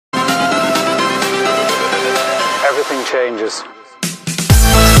nothing changes.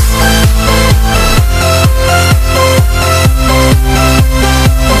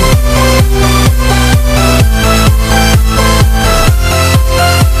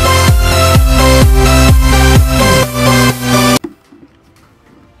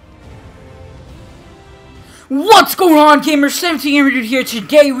 What's going on, gamers? 17 Gamer Dude here.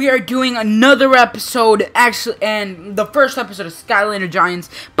 Today we are doing another episode, and the first episode of Skylander Giants,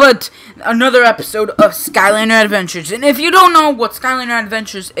 but another episode of Skylander Adventures. And if you don't know what Skylander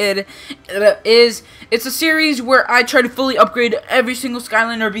Adventures is, it's a series where I try to fully upgrade every single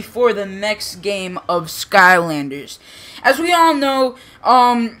Skylander before the next game of Skylanders. As we all know,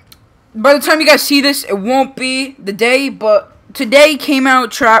 by the time you guys see this, it won't be the day, but today came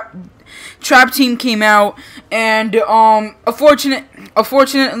out, Trap Team came out, and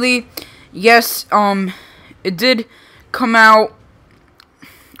unfortunately, yes, it did come out.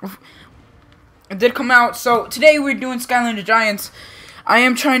 So today we're doing Skylander Giants. I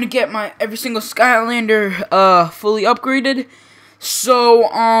am trying to get my every single Skylander fully upgraded. So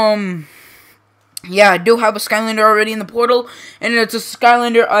yeah, I do have a Skylander already in the portal, and it's a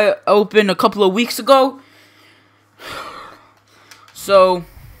Skylander I opened a couple of weeks ago. So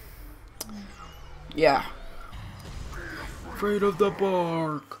yeah. Afraid of the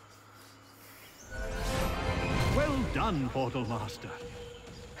bark. Well done, Portal Master.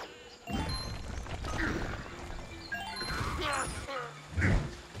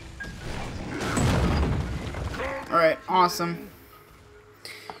 Alright, awesome.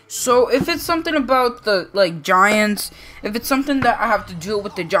 So, if it's something about the, Giants, if it's something that I have to do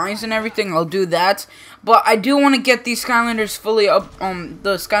with the Giants and everything, I'll do that. But I do want to get these Skylanders fully up,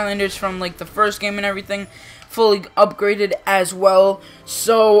 the Skylanders from, the first game and everything, fully upgraded as well.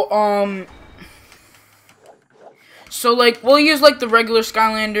 So, we'll use, the regular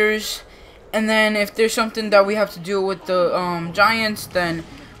Skylanders, and then if there's something that we have to do with the, Giants, then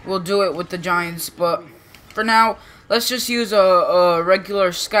we'll do it with the Giants. But for now, let's just use a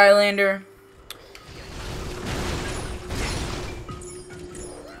regular Skylander.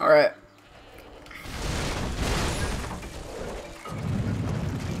 Alright.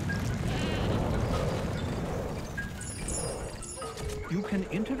 You can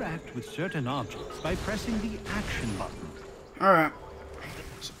interact with certain objects by pressing the action button. Alright.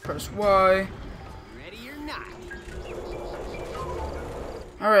 So press Y. Ready or not.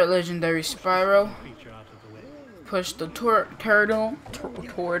 Alright, Legendary Spyro. Push the turtle.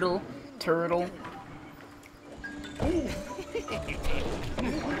 Turtle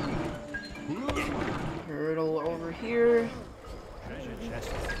over here. Treasure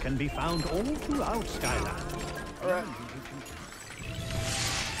chests can be found all throughout Skyland. Alright.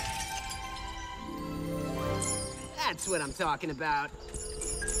 That's what I'm talking about.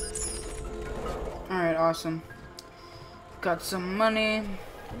 Alright, awesome. Got some money.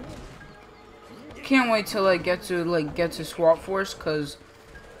 Can't wait till I get to Swap Force, cause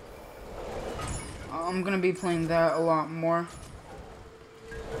I'm gonna be playing that a lot more.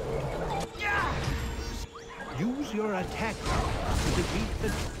 Use your attack to defeat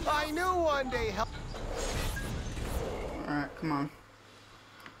the... I knew one day. Alright, come on.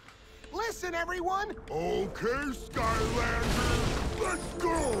 Listen, everyone. Okay, Skylanders, let's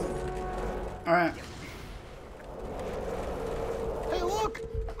go! Alright. Hey, look.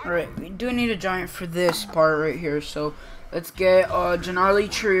 Alright, we do need a giant for this part right here, so let's get Janarly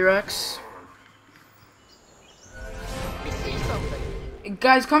T-Rex. I see something.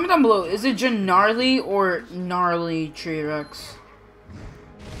 Guys, comment down below, is it Janarly or Gnarly T-Rex?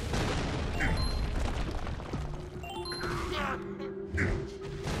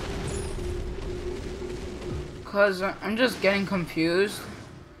 Cause I'm just getting confused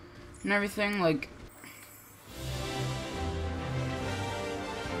and everything,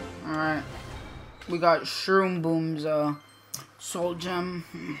 Alright. We got Shroom Boom's Soul Gem.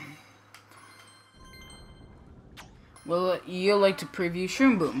 Will you like to preview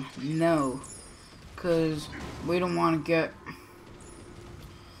Shroom Boom? No. Cause we don't wanna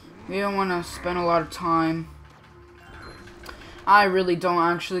spend a lot of time. I really don't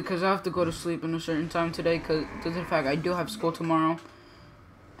actually, cause I have to go to sleep in a certain time today, cause of the fact I do have school tomorrow.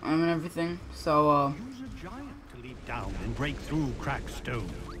 And everything. So Use a giant to leap down and break through cracked stone.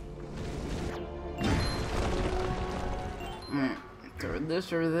 alright. Throw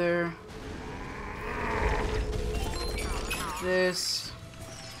this over there. This.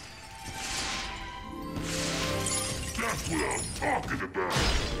 That's what I'm talking about!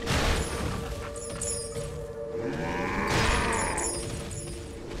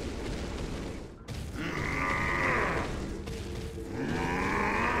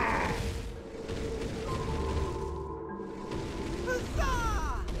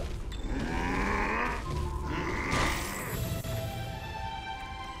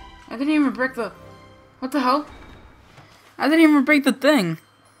 didn't even break the... What the hell? I didn't even break the thing.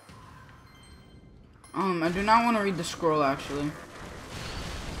 I do not want to read the scroll, actually.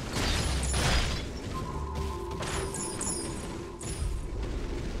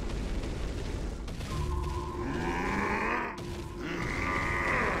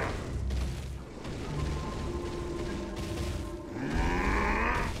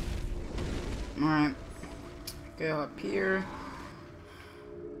 Alright. Go up here.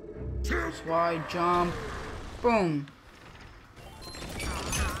 Press Y, jump. Boom.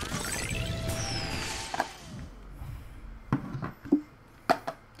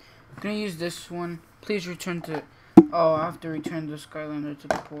 I'm gonna use this one. Please return to... Oh, I have to return the Skylander to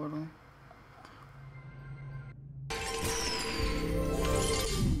the portal.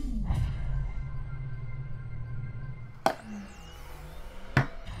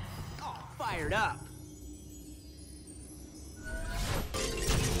 Fired up.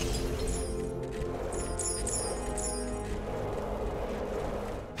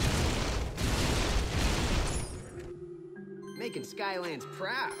 Making Skylands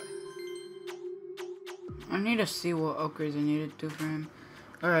proud. I need to see what upgrades I need to do for him.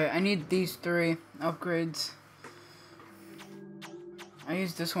 Alright, I need these 3 upgrades. I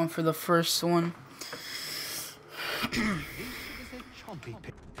used this one for the first one.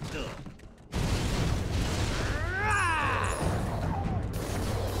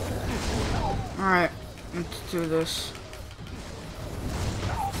 Alright, let's do this.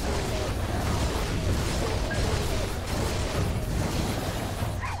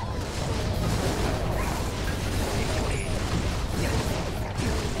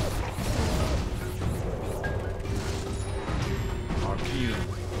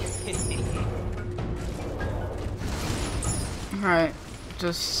 Alright,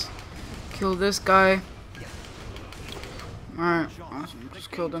 just kill this guy. Alright, awesome.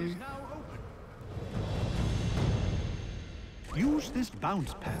 Just killed him. Use this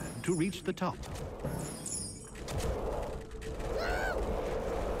bounce pad to reach the top.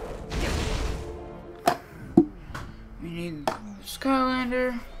 We need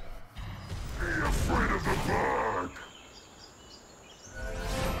Skylander. Be afraid of the dark.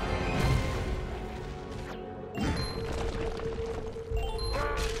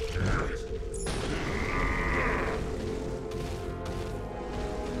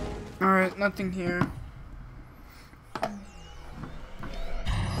 Alright, nothing here.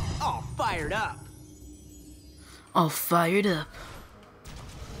 All fired up. All fired up.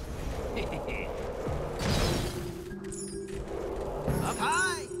 Up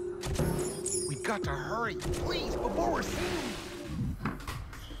high. We got to hurry, please, before we're seen.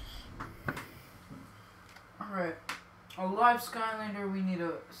 Alright. A live Skylander, we need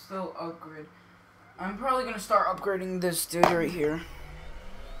to still upgrade. I'm probably gonna start upgrading this dude right here.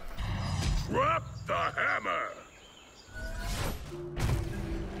 Drop the hammer.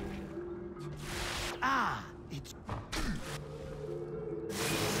 Ah, it's...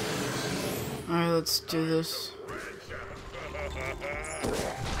 Alright, let's do this.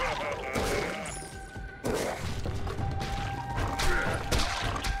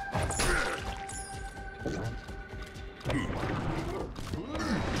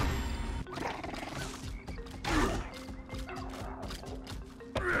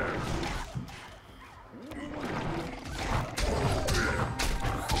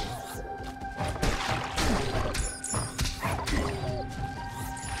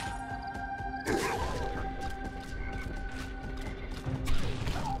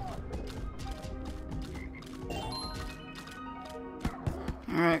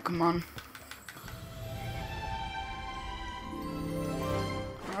 Alright, come on.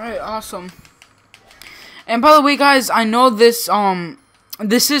 Alright, awesome. And by the way, guys, I know this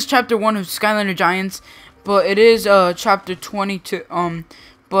is chapter 1 of Skylander Giants, but it is chapter 22.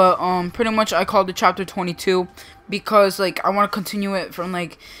 Pretty much I called it chapter 22 because like I want to continue it from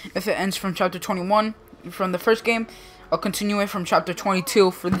like if it ends from chapter 21 from the first game, I'll continue it from chapter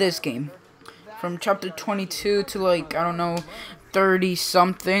 22 for this game. From chapter 22 to like I don't know 30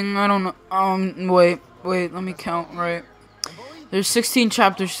 something. I don't know. Wait, let me count right. There's 16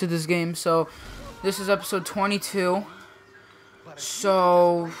 chapters to this game, so this is episode 22.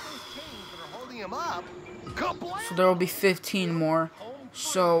 So there will be 15 more.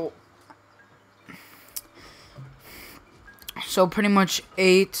 So pretty much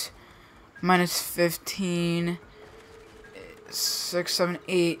 8 minus 15, 6, 7,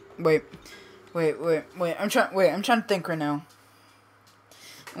 8. Wait. I'm trying to think right now.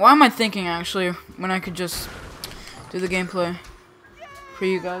 Why am I thinking actually when I could just do the gameplay for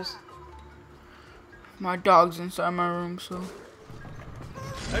you guys? My dog's inside my room, so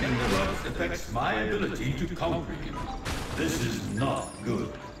Heading the rocks affects my ability to counter you. This is not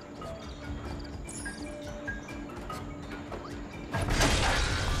good.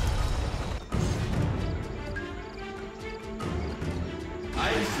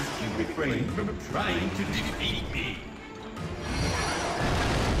 I insist you refrain from trying to defeat me.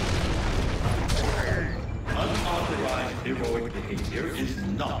 Unauthorized heroic behavior is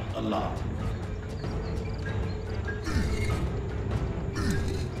not allowed.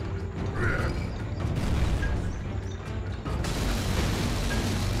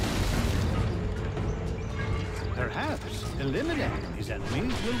 Perhaps eliminating his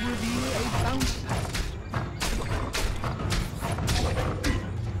enemies will reveal a bounce pad.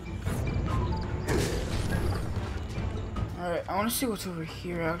 Alright, I want to see what's over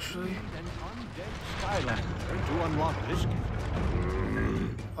here, actually. An undead Skylander to unlock this gift.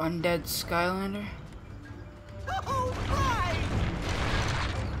 Undead Skylander? Oh, right!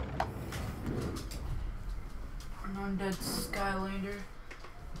 An undead Skylander.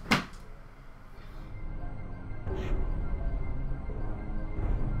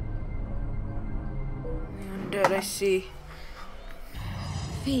 The undead, I see.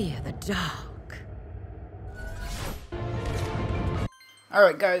 Fear the dark.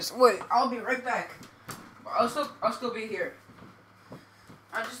 Alright, guys, wait, I'll be right back. I'll still be here.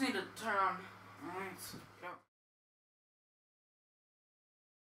 I just need to turn on my lights.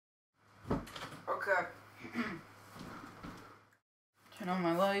 Okay. Turn on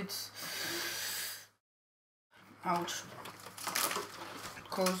my lights. Ouch.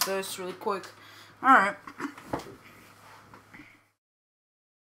 Close this really quick. Alright.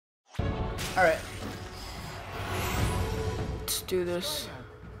 Alright. Let's do this.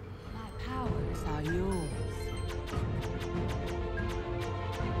 My powers are yours.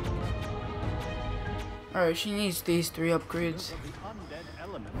 Alright, she needs these 3 upgrades. The undead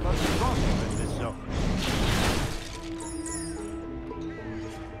element are stronger in this zone.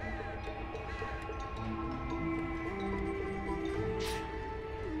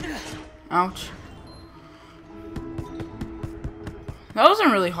 Ouch. That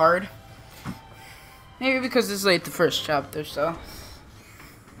wasn't really hard. Maybe because this is like the first chapter, so.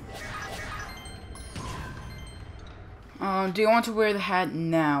 Do you want to wear the hat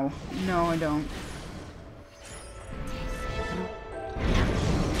now? No, I don't.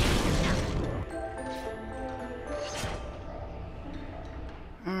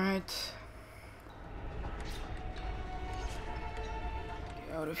 Alright.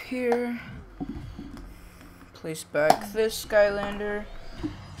 Get out of here. Place back this Skylander.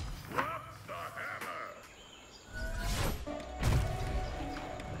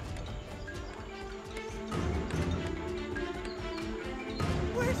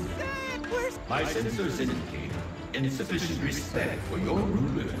 My sensors indicate insufficient respect for your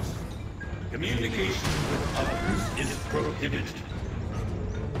rulers. Communication with others is prohibited.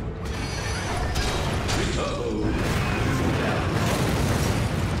 Uh-oh.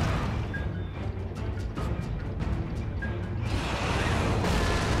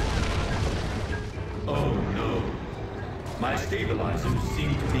 Oh no. My stabilizers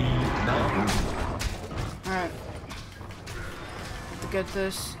seem to be not working. Alright. Get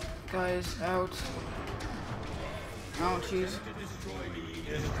this guys out. Ouchies.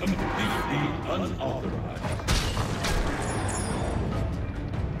 Is completely unauthorized.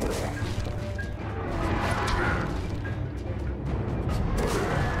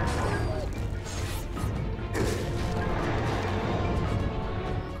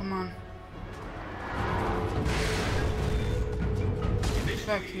 Come on.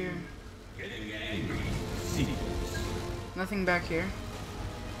 Back here. Getting angry. See. Nothing back here.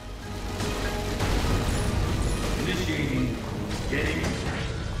 Initiating. Getting.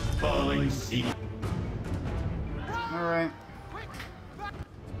 Falling seat. Alright.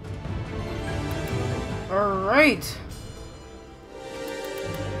 Alright.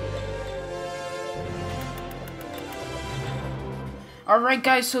 Alright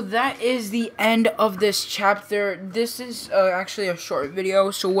guys, so that is the end of this chapter. This is actually a short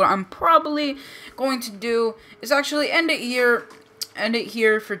video, so what I'm probably going to do is actually end it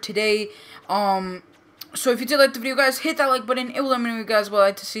here for today. So if you did like the video, guys, hit that like button. It will let me know you guys would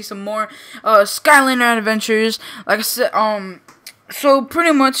like to see some more Skylander adventures. Like I said, so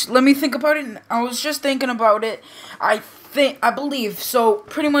pretty much, let me think about it. I was just thinking about it. I believe, so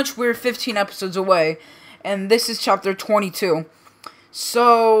pretty much we're 15 episodes away, and this is chapter 22.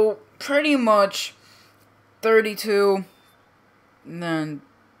 So pretty much 32, and then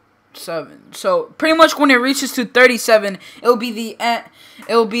 7. So pretty much when it reaches to 37, it'll be the end.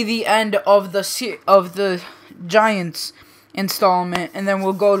 It'll be the end of the Giants installment, and then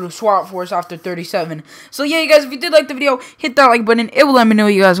we'll go to SWAT Force after 37. So yeah, you guys, if you did like the video, hit that like button. It will let me know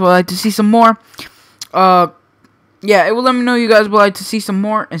you guys would like to see some more. Yeah, it will let me know you guys would like to see some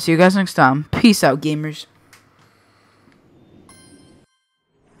more, and see you guys next time. Peace out, gamers.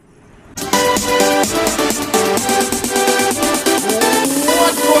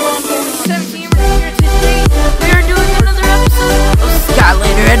 What's going on, gamers? 17 right here today. We are doing another episode of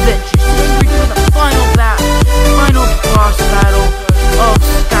Skylander Adventures.